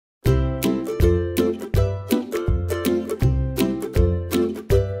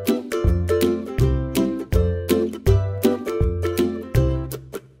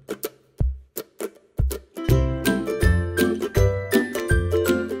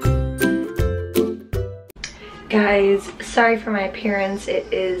Guys, sorry for my appearance.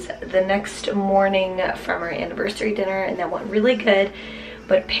 It is the next morning from our anniversary dinner and that went really good,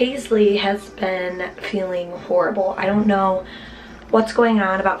 but Paisley has been feeling horrible. I don't know what's going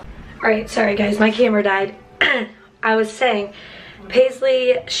on about. All right, sorry guys, my camera died. I was saying,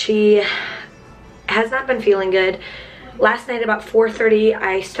 Paisley, she has not been feeling good. Last night about 4:30,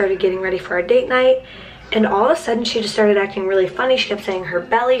 I started getting ready for our date night, and all of a sudden she just started acting really funny. She kept saying her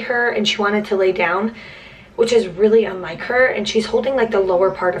belly hurt and she wanted to lay down, which is really unlike her, and she's holding like the lower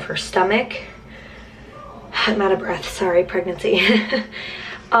part of her stomach. I'm out of breath, sorry, pregnancy.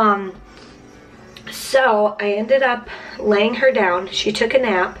 So I ended up laying her down. She took a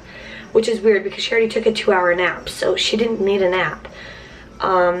nap, which is weird because she already took a 2-hour nap, so she didn't need a nap.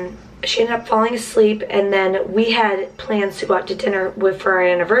 She ended up falling asleep, and then we had plans to go out to dinner for our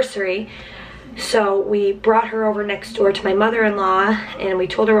anniversary. So we brought her over next door to my mother-in-law, and we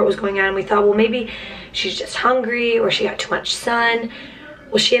told her what was going on. We thought, well, maybe she's just hungry or she got too much sun.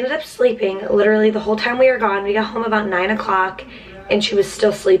 Well, she ended up sleeping literally the whole time we were gone. We got home about 9 o'clock, and she was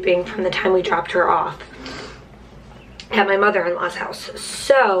still sleeping from the time we dropped her off at my mother-in-law's house.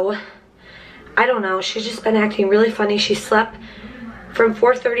 So, I don't know. She's just been acting really funny. She slept from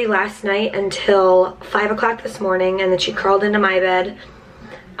 4:30 last night until 5 o'clock this morning, and then she crawled into my bed.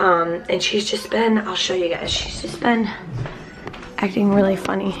 And she's just been, I'll show you guys, she's just been acting really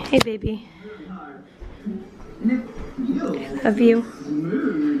funny. Hey baby. I love you.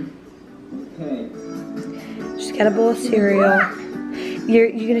 She's got a bowl of cereal.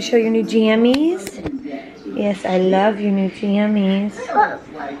 You're gonna show your new jammies? Yes, I love your new jammies.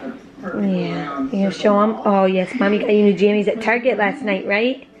 Yeah, you gonna show them? Oh yes, mommy got you new jammies at Target last night,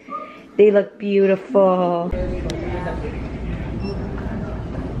 right? They look beautiful.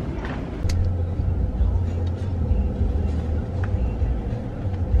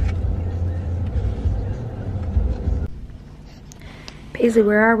 Paisley,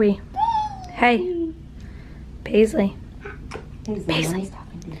 where are we? Hey, Paisley. Paisley,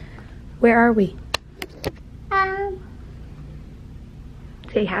 where are we?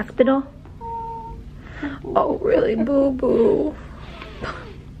 Say hospital? Oh, really, boo-boo.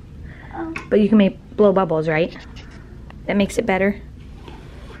 But you can blow bubbles, right? That makes it better.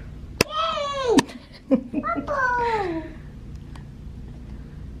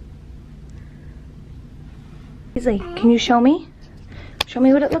 Paisley, can you show me? Show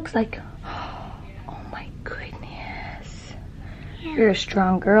me what it looks like. Oh my goodness. Yeah. You're a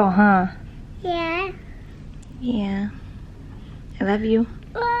strong girl, huh? Yeah. Yeah. I love you.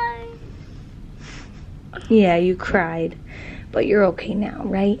 Bye. Yeah, you cried. But you're okay now,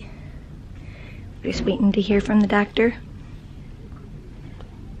 right? We're just waiting to hear from the doctor.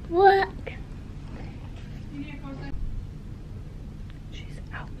 What? She's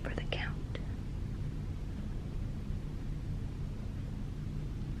out for the count.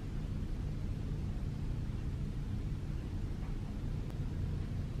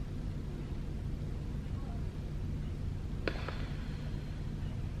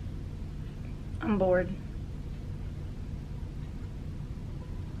 I'm bored.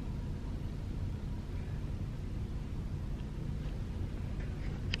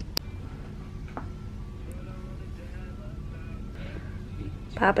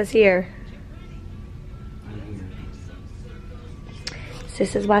 Papa's here.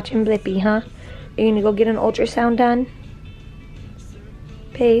 Sis is watching Blippi, huh? Are you gonna go get an ultrasound done?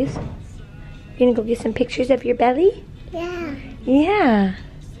 Paige? You gonna go get some pictures of your belly? Yeah. Yeah.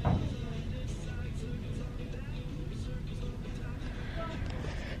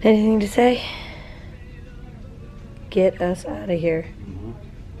 Anything to say? Get us out of here.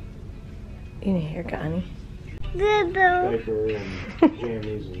 You need a haircut, honey. Diaper and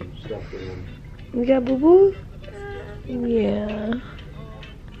jammies and stuff for them. You got boo-boo? Yeah.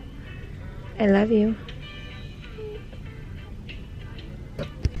 I love you.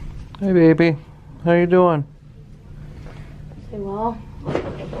 Hey baby, how you doing? Say well.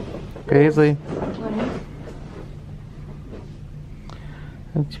 Paisley.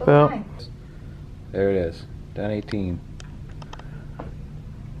 It's about. There it is. Down 18.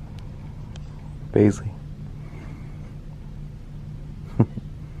 Paisley.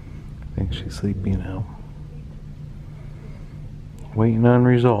 I think she's sleepy now. Waiting on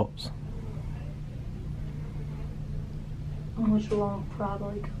results. Which won't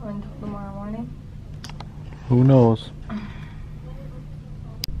probably come until tomorrow morning. Who knows?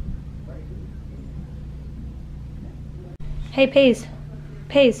 Hey, Paige.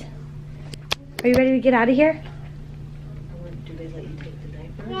 Paige. Are you ready to get out of here? Do they let you take the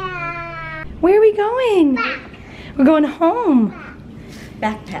diaper? Yeah. Where are we going? Back. We're going home.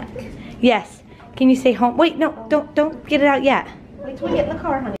 Backpack. Yes. Can you say home? Wait, no, don't get it out yet. Wait till we get in the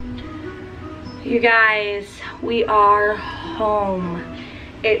car, honey. You guys, we are home.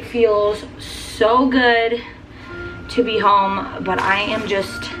 It feels so good to be home, but I am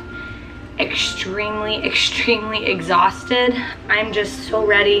just extremely exhausted. I'm just so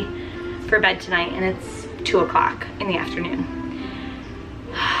ready for bed tonight, and it's 2 o'clock in the afternoon.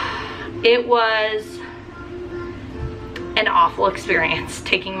 It was an awful experience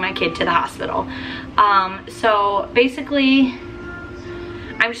taking my kid to the hospital. So basically,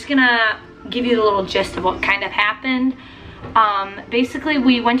 I'm just gonna give you the little gist of what kind of happened. Basically,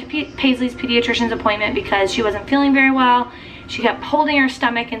 we went to Paisley's pediatrician's appointment because she wasn't feeling very well. She kept holding her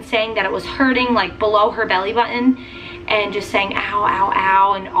stomach and saying that it was hurting like below her belly button and just saying ow, ow,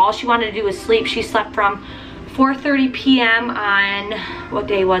 ow, and all she wanted to do was sleep. She slept from 4:30 p.m. on, what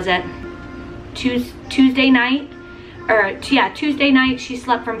day was it? Tuesday night? Tuesday night. She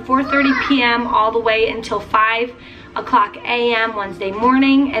slept from 4:30 p.m. all the way until 5 o'clock a.m. Wednesday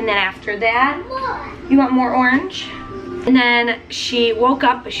morning, and then after that, you want more orange? And then she woke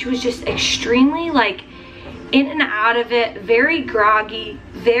up, but she was just extremely like in and out of it, very groggy,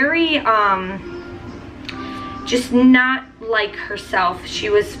 very just not like herself. She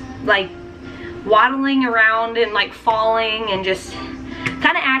was like waddling around and like falling and just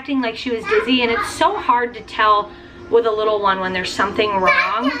kind of acting like she was dizzy, and it's so hard to tell with a little one when there's something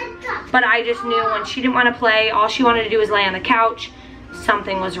wrong. But I just knew when she didn't want to play, all she wanted to do was lay on the couch,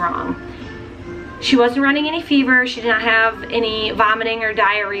 something was wrong. She wasn't running any fever, she did not have any vomiting or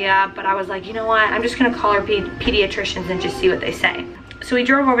diarrhea, but I was like, you know what, I'm just gonna call her pediatricians and just see what they say. So we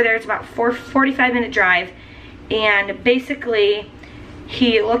drove over there. It's about 45-minute drive, and basically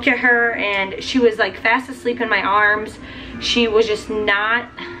he looked at her and she was like fast asleep in my arms. She was just not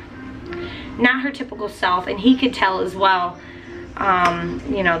her typical self, and he could tell as well,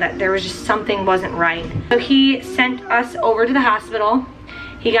 you know, that there was just something wasn't right. So he sent us over to the hospital.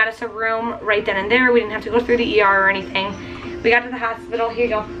 He got us a room right then and there. We didn't have to go through the ER or anything. We got to the hospital, here you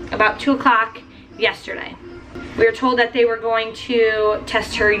go, about 2 o'clock yesterday. We were told that they were going to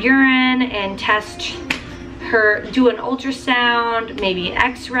test her urine and test her, do an ultrasound, maybe an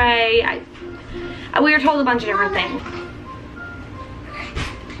x-ray. We were told a bunch of different things.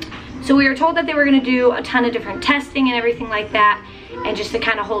 So we were told that they were gonna do a ton of different testing and everything like that, and just to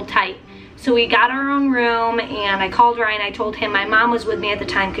kind of hold tight. So we got our own room, and I called Ryan. I told him my mom was with me at the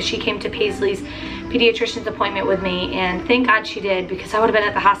time because she came to Paisley's pediatrician's appointment with me, and thank God she did, because I would have been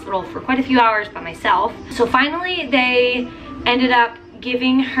at the hospital for quite a few hours by myself. So finally they ended up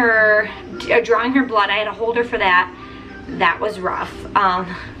giving her, drawing her blood. I had to hold her for that. That was rough.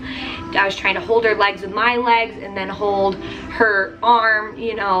 I was trying to hold her legs with my legs and then hold her arm,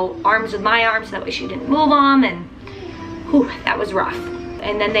 you know, arms with my arms, so that way she didn't move them, and whew, that was rough.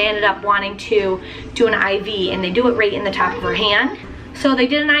 And then they ended up wanting to do an IV, and they do it right in the top of her hand. So they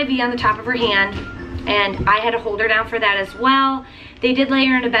did an IV on the top of her hand, and I had to hold her down for that as well. They did lay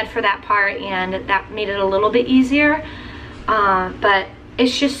her in a bed for that part, and that made it a little bit easier. But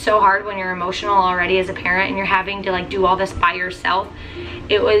it's just so hard when you're emotional already as a parent and you're having to like do all this by yourself.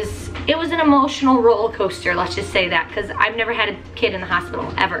 It was an emotional roller coaster, let's just say that, because I've never had a kid in the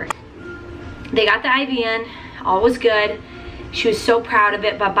hospital ever. They got the IV in, all was good. She was so proud of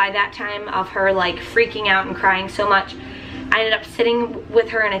it, but by that time of her like freaking out and crying so much, I ended up sitting with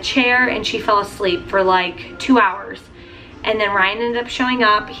her in a chair and she fell asleep for like 2 hours. And then Ryan ended up showing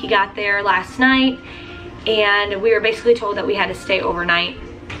up. He got there last night, and we were basically told that we had to stay overnight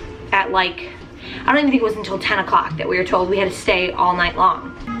at like, I don't even think it was until 10 o'clock that we were told we had to stay all night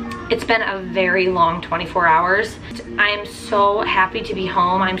long. It's been a very long 24 hours. I am so happy to be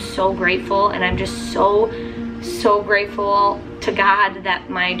home. I'm so grateful, and I'm just so grateful to God that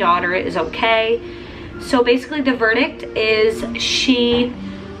my daughter is okay. So basically the verdict is she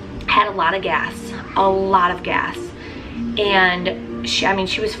had a lot of gas, and she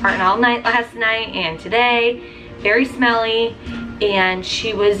was farting all night last night and today, very smelly, and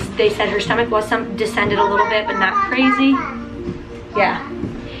they said her stomach was descended a little bit, but not crazy. Yeah,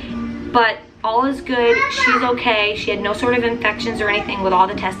 but all is good. She's okay. She had no sort of infections or anything with all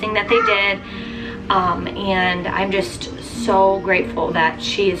the testing that they did. And I'm just so grateful that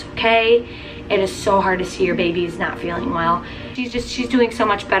she is okay. It is so hard to see your baby's not feeling well. She's doing so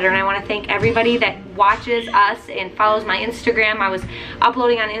much better, and I want to thank everybody that watches us and follows my Instagram. I was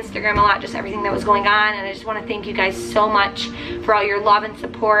uploading on Instagram a lot, just everything that was going on, and I just want to thank you guys so much for all your love and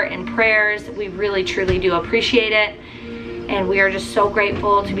support and prayers. We really truly do appreciate it, and we are just so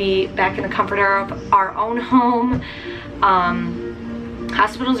grateful to be back in the comfort of our own home.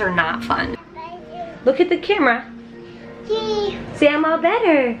 Hospitals are not fun. Look at the camera. Say I'm all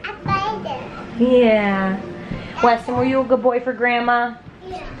better. Yeah. Weston, were you a good boy for Grandma?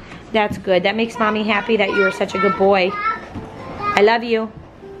 Yeah. That's good. That makes Mommy happy that you were such a good boy. I love you.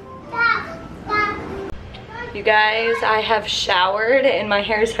 You guys, I have showered and my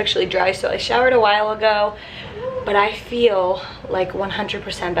hair is actually dry, so I showered a while ago, but I feel like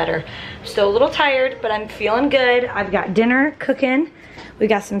 100% better. Still a little tired, but I'm feeling good. I've got dinner cooking. We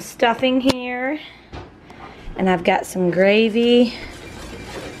got some stuffing here, and I've got some gravy.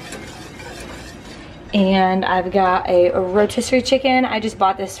 And I've got a rotisserie chicken. I just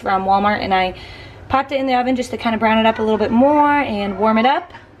bought this from Walmart and I popped it in the oven just to kind of brown it up a little bit more and warm it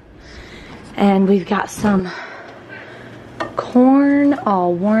up. And we've got some corn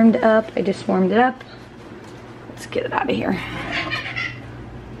all warmed up. I just warmed it up. Let's get it out of here.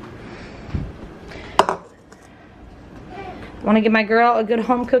 I want to give my girl a good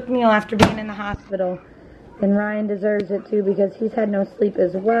home cooked meal after being in the hospital. And Ryan deserves it too because he's had no sleep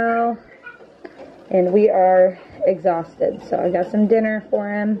as well. And we are exhausted. So I got some dinner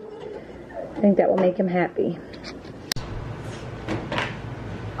for him. I think that will make him happy.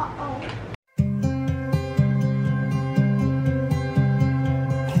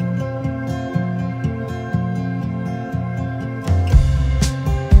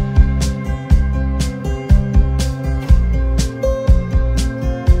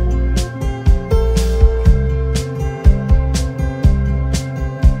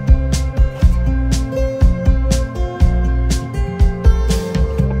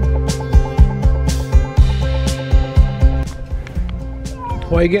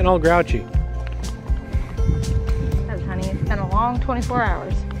 Why are you getting all grouchy? Because, honey, it's been a long 24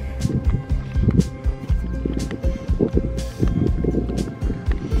 hours.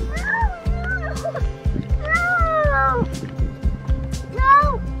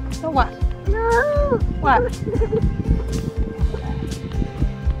 No! So what? No! What?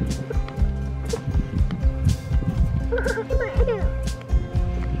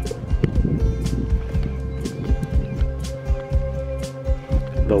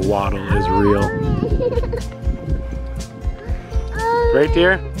 The waddle is real. Right,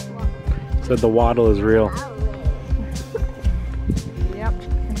 dear? Said the waddle is real. Yep,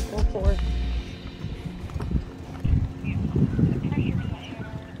 and full force.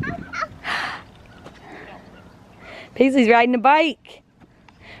 Paisley's riding a bike.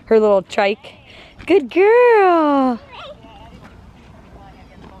 Her little trike. Good girl.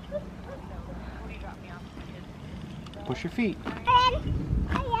 Push your feet.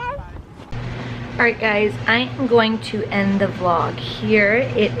 Alright guys, I am going to end the vlog here.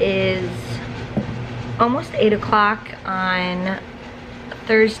 It is almost 8 o'clock on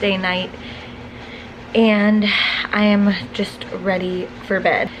Thursday night and I am just ready for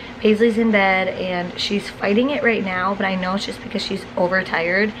bed. Paisley's in bed and she's fighting it right now, but I know it's just because she's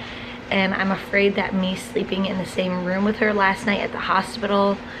overtired and I'm afraid that me sleeping in the same room with her last night at the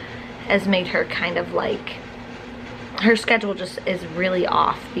hospital has made her kind of like, her schedule just is really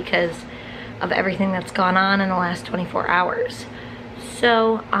off because of everything that's gone on in the last 24 hours.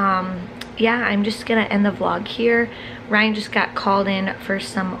 So, yeah, I'm just gonna end the vlog here. Ryan just got called in for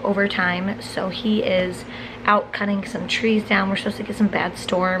some overtime, so he is out cutting some trees down. We're supposed to get some bad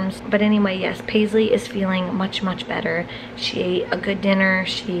storms. But anyway, yes, Paisley is feeling much, much better. She ate a good dinner.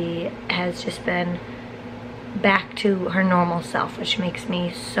 She has just been back to her normal self, which makes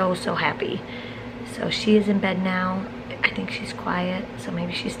me so, so happy. So she is in bed now. I think she's quiet, so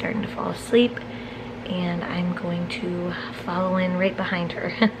maybe she's starting to fall asleep. And I'm going to follow in right behind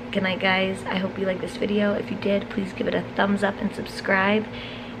her. Good night, guys. I hope you liked this video. If you did, please give it a thumbs up and subscribe.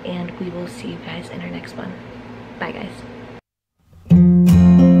 And we will see you guys in our next one. Bye, guys.